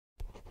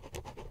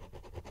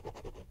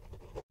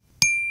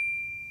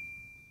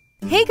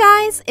Hey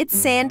guys, it's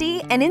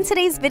Sandy, and in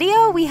today's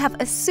video we have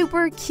a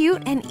super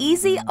cute and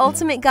easy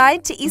ultimate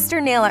guide to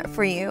Easter nail art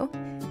for you.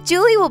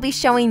 Julie will be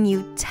showing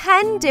you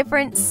 10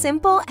 different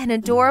simple and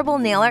adorable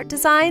nail art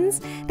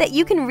designs that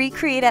you can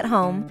recreate at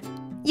home.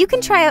 You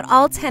can try out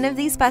all 10 of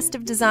these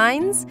festive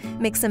designs,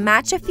 mix and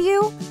match a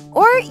few,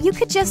 or you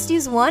could just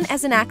use one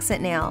as an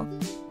accent nail.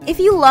 If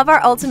you love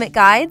our ultimate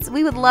guides,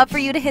 we would love for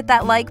you to hit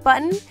that like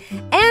button,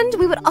 and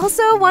we would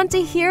also want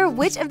to hear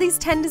which of these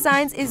 10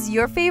 designs is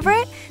your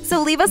favorite, so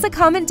leave us a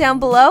comment down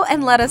below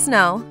and let us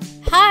know.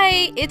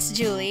 Hi, it's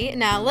Julie.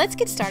 Now let's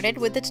get started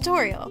with the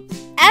tutorial.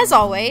 As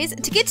always,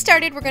 to get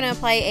started we're going to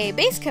apply a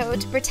base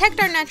coat to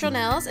protect our natural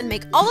nails and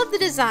make all of the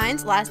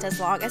designs last as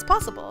long as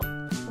possible.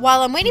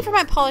 While I'm waiting for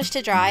my polish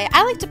to dry,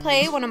 I like to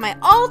play one of my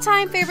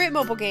all-time favorite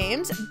mobile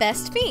games,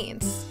 Best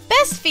Fiends.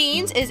 Best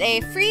Fiends is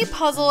a free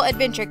puzzle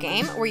adventure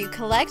game where you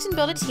collect and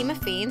build a team of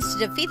fiends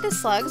to defeat the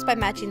slugs by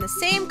matching the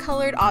same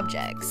colored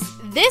objects.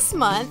 This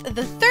month,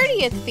 the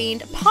 30th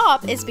fiend,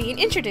 Pop, is being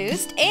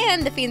introduced,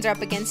 and the fiends are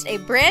up against a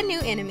brand new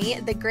enemy,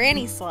 the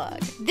Granny Slug.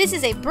 This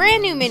is a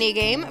brand new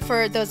minigame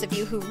for those of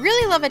you who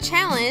really love a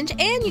challenge,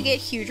 and you get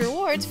huge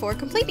rewards for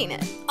completing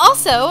it.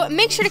 Also,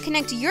 make sure to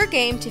connect your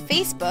game to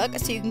Facebook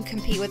so you can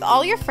compete with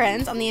all your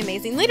friends on the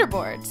amazing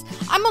leaderboards.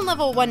 I'm on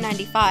level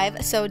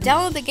 195, so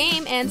download the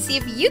game and see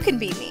if you can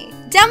beat me.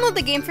 Download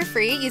the game for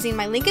free using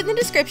my link in the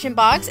description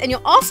box, and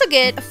you'll also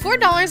get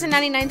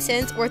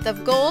 $4.99 worth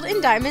of gold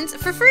and diamonds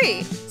for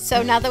free.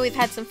 So now that we've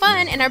had some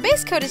fun and our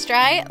base coat is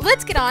dry,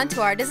 let's get on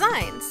to our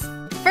designs.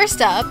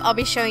 First up, I'll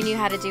be showing you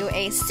how to do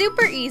a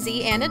super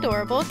easy and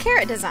adorable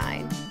carrot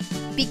design.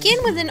 Begin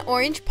with an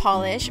orange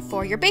polish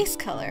for your base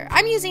color.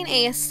 I'm using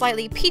a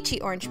slightly peachy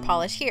orange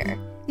polish here.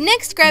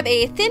 Next, grab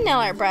a thin nail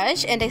art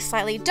brush and a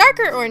slightly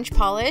darker orange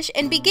polish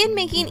and begin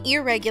making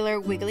irregular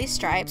wiggly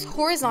stripes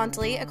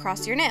horizontally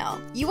across your nail.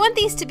 You want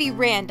these to be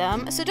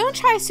random, so don't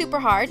try super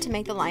hard to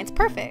make the lines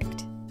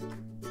perfect.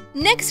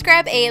 Next,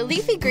 grab a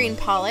leafy green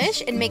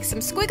polish and make some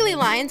squiggly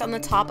lines on the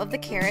top of the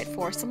carrot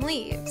for some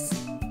leaves.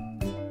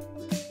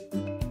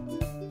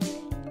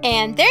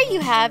 And there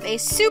you have a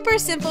super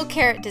simple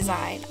carrot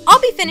design.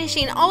 I'll be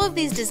finishing all of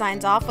these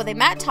designs off with a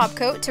matte top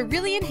coat to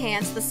really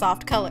enhance the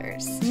soft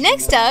colors.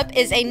 Next up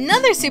is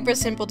another super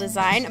simple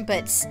design,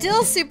 but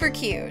still super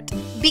cute.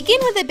 Begin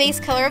with a base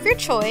color of your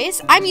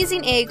choice. I'm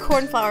using a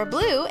cornflower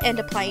blue and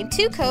applying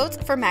 2 coats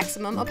for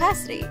maximum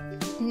opacity.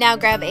 Now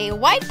grab a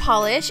white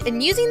polish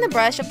and using the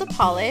brush of the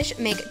polish,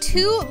 make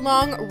 2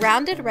 long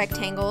rounded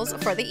rectangles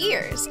for the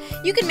ears.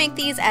 You can make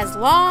these as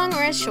long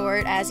or as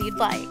short as you'd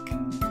like.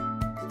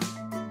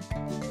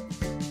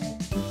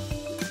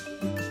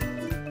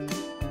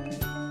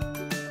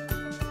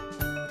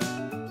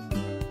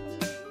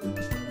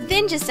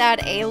 Then just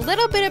add a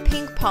little bit of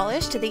pink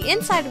polish to the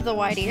inside of the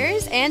white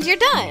ears and you're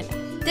done!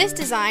 This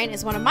design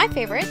is one of my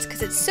favorites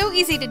because it's so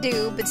easy to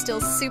do but still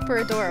super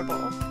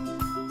adorable.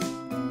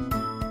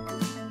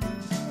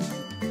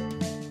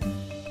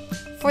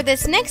 For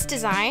this next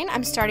design,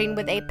 I'm starting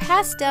with a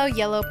pastel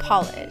yellow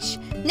polish.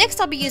 Next,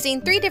 I'll be using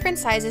 3 different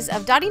sizes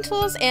of dotting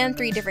tools and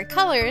 3 different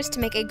colors to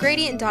make a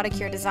gradient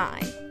dotticure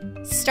design.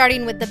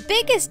 Starting with the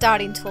biggest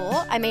dotting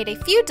tool, I made a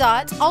few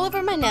dots all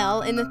over my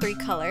nail in the 3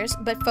 colors,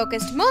 but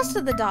focused most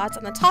of the dots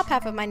on the top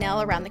half of my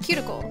nail around the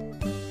cuticle.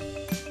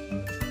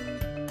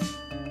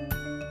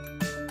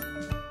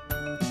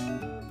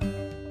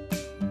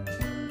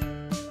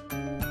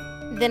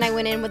 Then I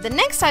went in with the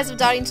next size of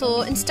dotting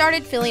tool and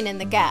started filling in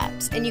the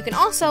gaps, and you can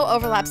also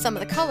overlap some of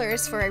the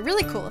colors for a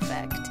really cool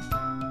effect.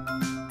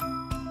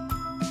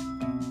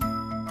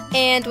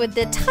 And with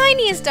the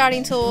tiniest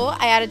dotting tool,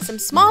 I added some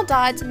small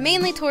dots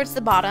mainly towards the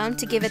bottom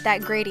to give it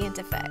that gradient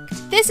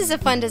effect. This is a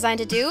fun design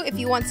to do if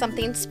you want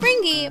something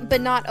springy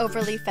but not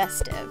overly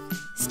festive.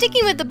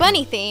 Sticking with the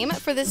bunny theme,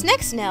 for this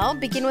next nail,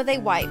 begin with a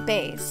white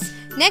base.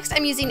 Next,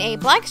 I'm using a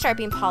black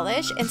striping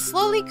polish and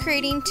slowly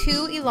creating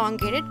 2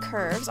 elongated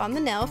curves on the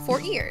nail for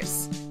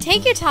ears.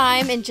 Take your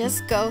time and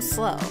just go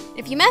slow.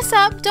 If you mess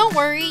up, don't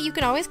worry, you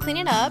can always clean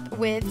it up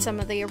with some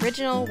of the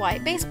original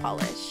white base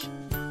polish.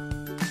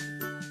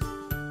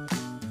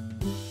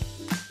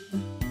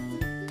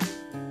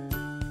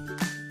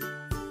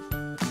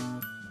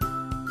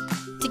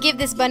 To give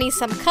this bunny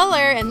some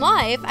color and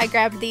life, I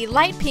grabbed the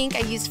light pink I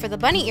used for the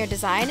bunny ear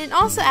design and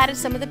also added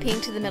some of the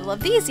pink to the middle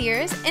of these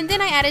ears, and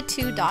then I added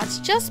 2 dots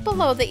just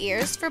below the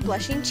ears for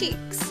blushing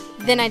cheeks.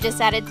 Then I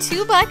just added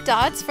 2 black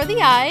dots for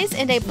the eyes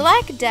and a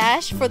black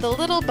dash for the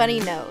little bunny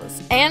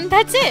nose. And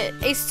that's it!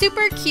 A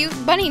super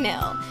cute bunny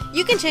nail!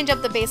 You can change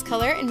up the base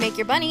color and make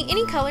your bunny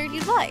any color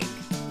you'd like.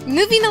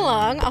 Moving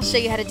along, I'll show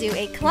you how to do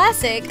a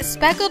classic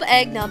speckled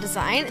egg nail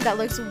design that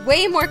looks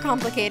way more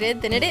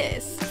complicated than it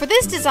is. For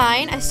this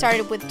design, I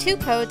started with 2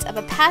 coats of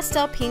a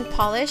pastel pink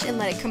polish and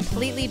let it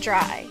completely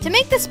dry. To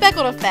make the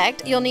speckled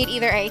effect, you'll need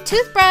either a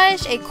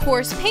toothbrush, a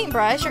coarse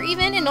paintbrush, or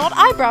even an old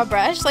eyebrow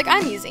brush like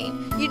I'm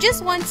using. You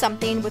just want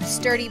something with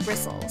sturdy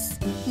bristles.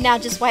 Now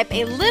just wipe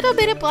a little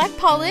bit of black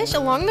polish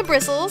along the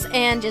bristles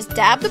and just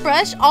dab the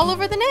brush all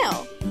over the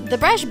nail. The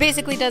brush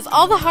basically does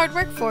all the hard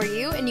work for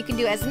you, and you can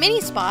do as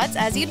many spots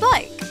as you'd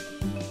like.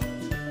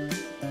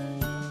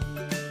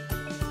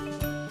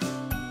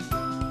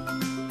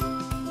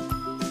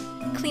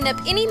 clean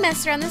up any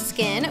mess around the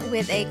skin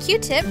with a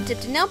Q-tip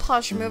dipped in nail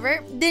polish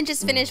remover, then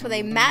just finish with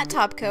a matte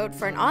top coat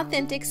for an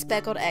authentic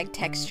speckled egg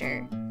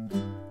texture.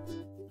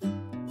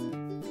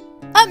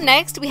 Up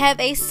next, we have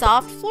a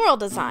soft floral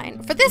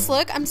design. For this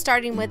look, I'm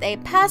starting with a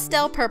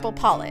pastel purple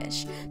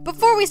polish.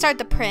 Before we start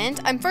the print,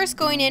 I'm first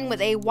going in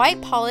with a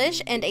white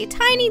polish and a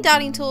tiny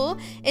dotting tool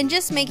and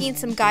just making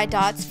some guide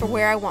dots for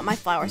where I want my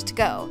flowers to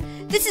go.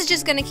 This is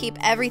just going to keep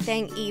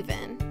everything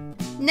even.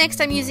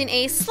 Next, I'm using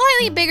a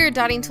slightly bigger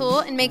dotting tool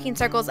and making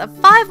circles of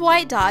 5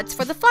 white dots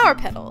for the flower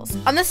petals.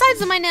 On the sides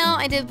of my nail,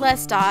 I did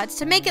less dots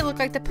to make it look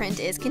like the print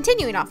is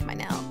continuing off my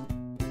nail.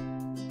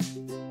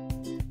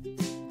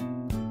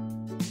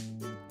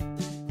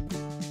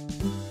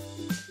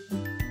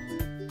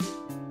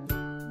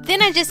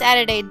 Then I just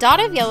added a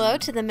dot of yellow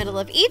to the middle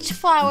of each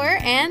flower,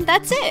 and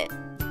that's it.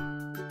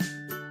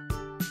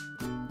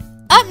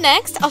 Up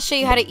next, I'll show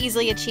you how to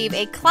easily achieve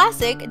a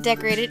classic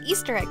decorated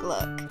Easter egg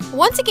look.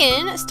 Once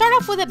again, start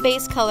off with a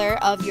base color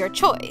of your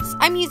choice.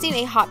 I'm using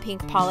a hot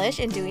pink polish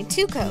and doing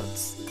 2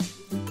 coats.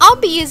 I'll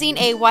be using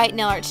a white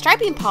nail art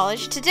striping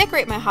polish to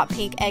decorate my hot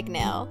pink egg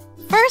nail.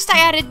 First, I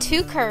added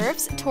 2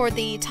 curves toward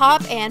the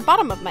top and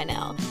bottom of my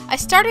nail. I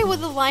started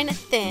with the line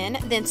thin,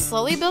 then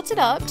slowly built it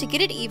up to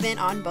get it even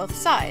on both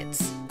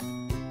sides.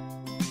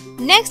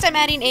 Next, I'm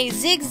adding a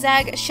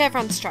zigzag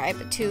chevron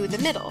stripe to the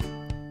middle.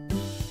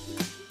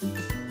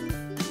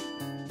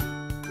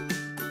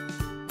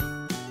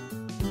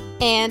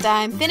 And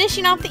I'm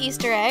finishing off the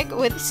Easter egg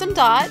with some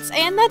dots,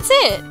 and that's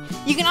it!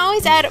 You can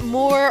always add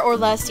more or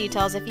less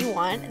details if you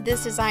want.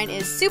 This design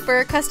is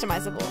super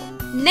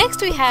customizable.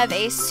 Next, we have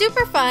a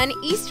super fun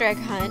Easter egg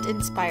hunt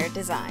inspired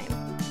design.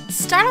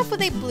 Start off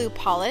with a blue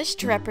polish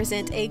to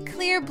represent a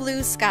clear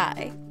blue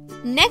sky.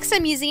 Next,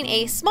 I'm using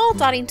a small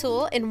dotting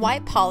tool in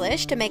white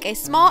polish to make a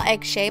small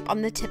egg shape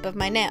on the tip of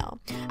my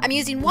nail. I'm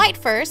using white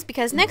first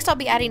because next I'll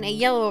be adding a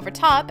yellow over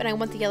top, and I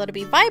want the yellow to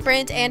be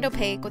vibrant and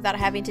opaque without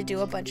having to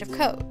do a bunch of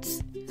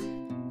coats.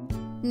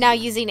 Now,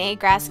 using a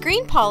grass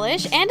green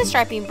polish and a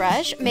striping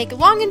brush, make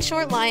long and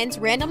short lines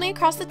randomly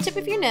across the tip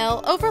of your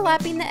nail,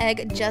 overlapping the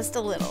egg just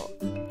a little.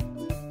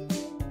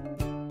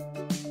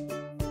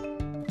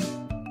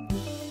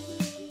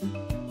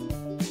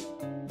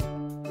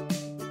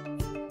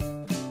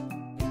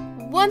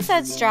 Once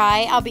that's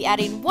dry, I'll be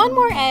adding 1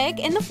 more egg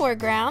in the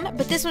foreground,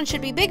 but this one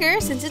should be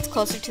bigger since it's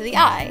closer to the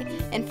eye.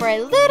 And for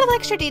a little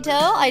extra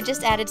detail, I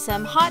just added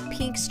some hot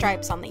pink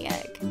stripes on the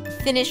egg.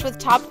 Finish with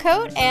top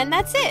coat, and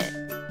that's it!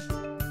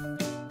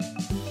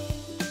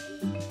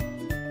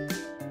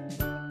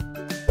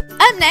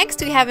 Up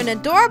next, we have an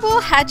adorable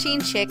hatching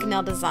chick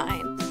nail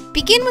design.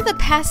 Begin with a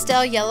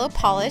pastel yellow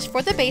polish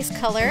for the base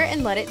color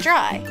and let it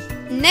dry.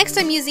 Next,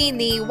 I'm using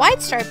the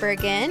white striper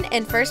again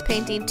and first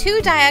painting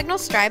 2 diagonal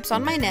stripes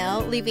on my nail,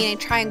 leaving a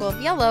triangle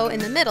of yellow in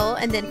the middle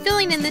and then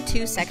filling in the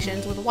 2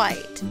 sections with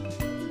white.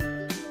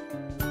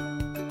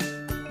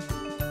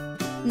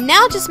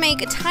 Now just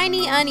make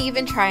tiny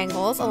uneven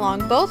triangles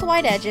along both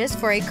white edges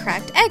for a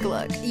cracked egg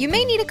look. You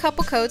may need a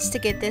couple coats to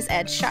get this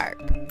edge sharp.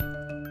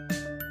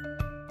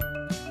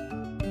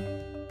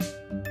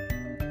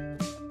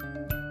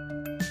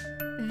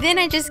 Then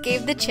I just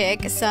gave the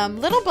chick some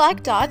little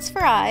black dots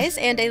for eyes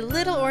and a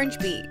little orange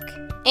beak.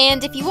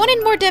 And if you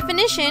wanted more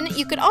definition,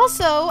 you could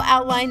also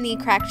outline the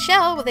cracked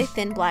shell with a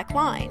thin black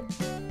line.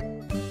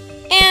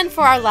 And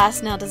for our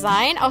last nail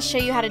design, I'll show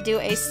you how to do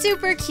a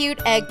super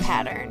cute egg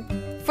pattern.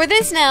 For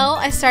this nail,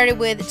 I started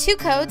with 2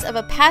 coats of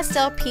a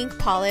pastel pink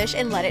polish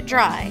and let it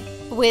dry.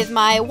 With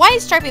my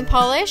white striping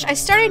polish, I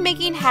started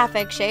making half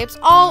egg shapes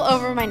all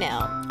over my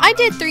nail. I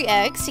did 3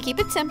 eggs to keep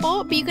it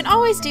simple, but you can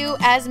always do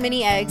as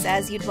many eggs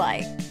as you'd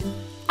like.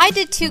 I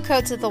did 2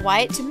 coats of the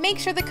white to make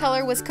sure the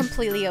color was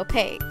completely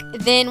opaque.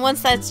 Then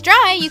once that's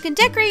dry, you can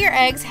decorate your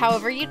eggs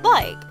however you'd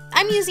like.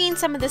 I'm using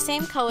some of the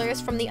same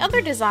colors from the other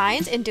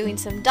designs and doing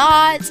some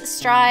dots,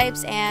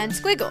 stripes, and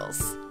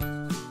squiggles.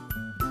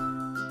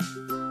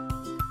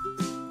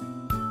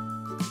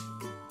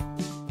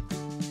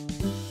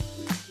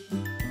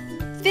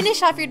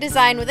 Finish off your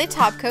design with a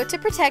top coat to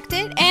protect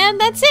it,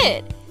 and that's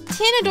it!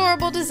 10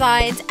 adorable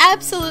designs,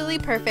 absolutely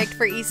perfect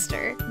for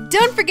Easter.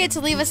 Don't forget to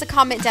leave us a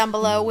comment down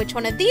below which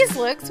one of these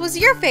looks was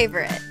your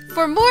favorite.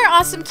 For more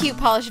awesome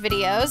CutePolish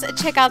videos,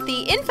 check out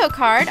the info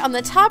card on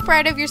the top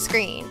right of your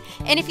screen.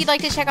 And if you'd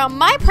like to check out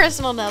my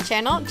personal nail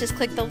channel, just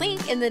click the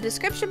link in the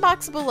description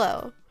box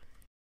below.